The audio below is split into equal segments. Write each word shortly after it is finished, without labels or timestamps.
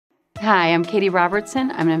Hi, I'm Katie Robertson.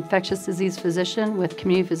 I'm an infectious disease physician with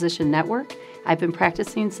Community Physician Network. I've been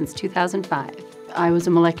practicing since 2005. I was a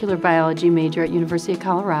molecular biology major at University of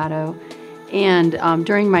Colorado, and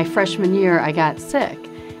during my freshman year, I got sick.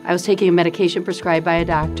 I was taking a medication prescribed by a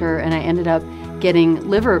doctor, and I ended up getting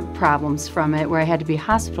liver problems from it where I had to be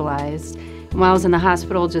hospitalized. And while I was in the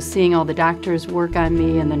hospital, just seeing all the doctors work on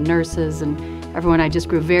me and the nurses and everyone, I just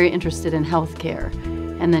grew very interested in healthcare,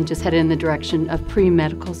 and then just headed in the direction of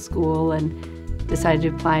pre-medical school and decided to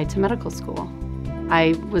apply to medical school.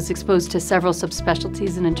 I was exposed to several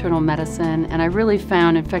subspecialties in internal medicine, and I really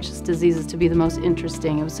found infectious diseases to be the most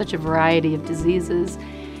interesting. It was such a variety of diseases,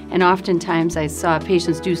 and oftentimes I saw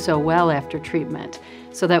patients do so well after treatment.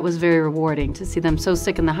 So that was very rewarding to see them so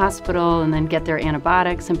sick in the hospital and then get their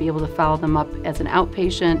antibiotics and be able to follow them up as an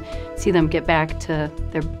outpatient, see them get back to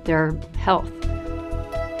their health.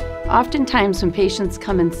 Oftentimes when patients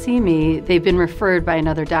come and see me, they've been referred by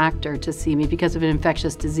another doctor to see me because of an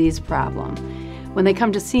infectious disease problem. When they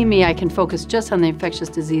come to see me, I can focus just on the infectious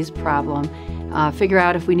disease problem, figure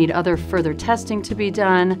out if we need other further testing to be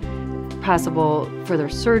done, possible further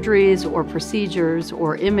surgeries or procedures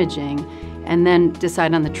or imaging, and then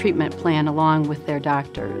decide on the treatment plan along with their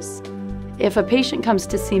doctors. If a patient comes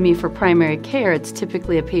to see me for primary care, it's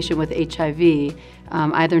typically a patient with HIV,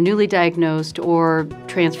 either newly diagnosed or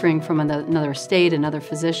transferring from another state, another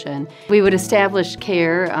physician. We would establish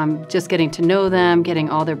care, just getting to know them, getting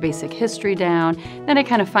all their basic history down. Then I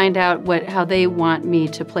kind of find out how they want me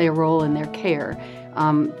to play a role in their care.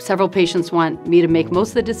 Several patients want me to make most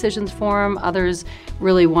of the decisions for them. Others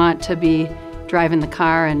really want to be driving the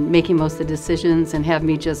car and making most of the decisions and have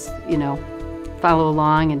me just, follow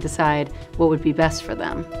along and decide what would be best for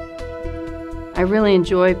them. I really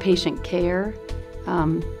enjoy patient care.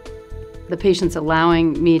 The patients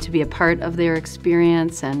allowing me to be a part of their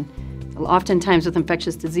experience, and oftentimes with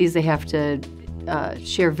infectious disease they have to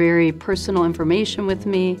share very personal information with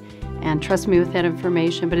me and trust me with that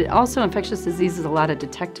information. But also infectious disease is a lot of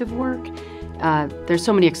detective work. There's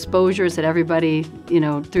so many exposures that everybody,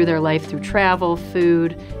 through their life, through travel,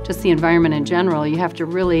 food, just the environment in general, you have to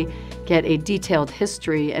really get a detailed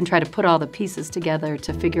history and try to put all the pieces together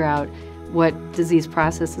to figure out what disease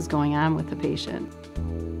process is going on with the patient.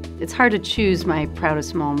 It's hard to choose my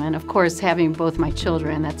proudest moment. Of course, having both my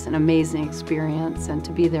children, that's an amazing experience, and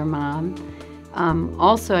to be their mom.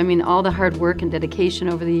 Also, all the hard work and dedication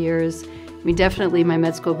over the years. Definitely my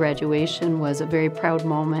med school graduation was a very proud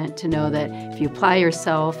moment to know that if you apply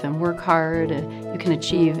yourself and work hard, you can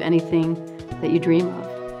achieve anything that you dream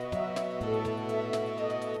of.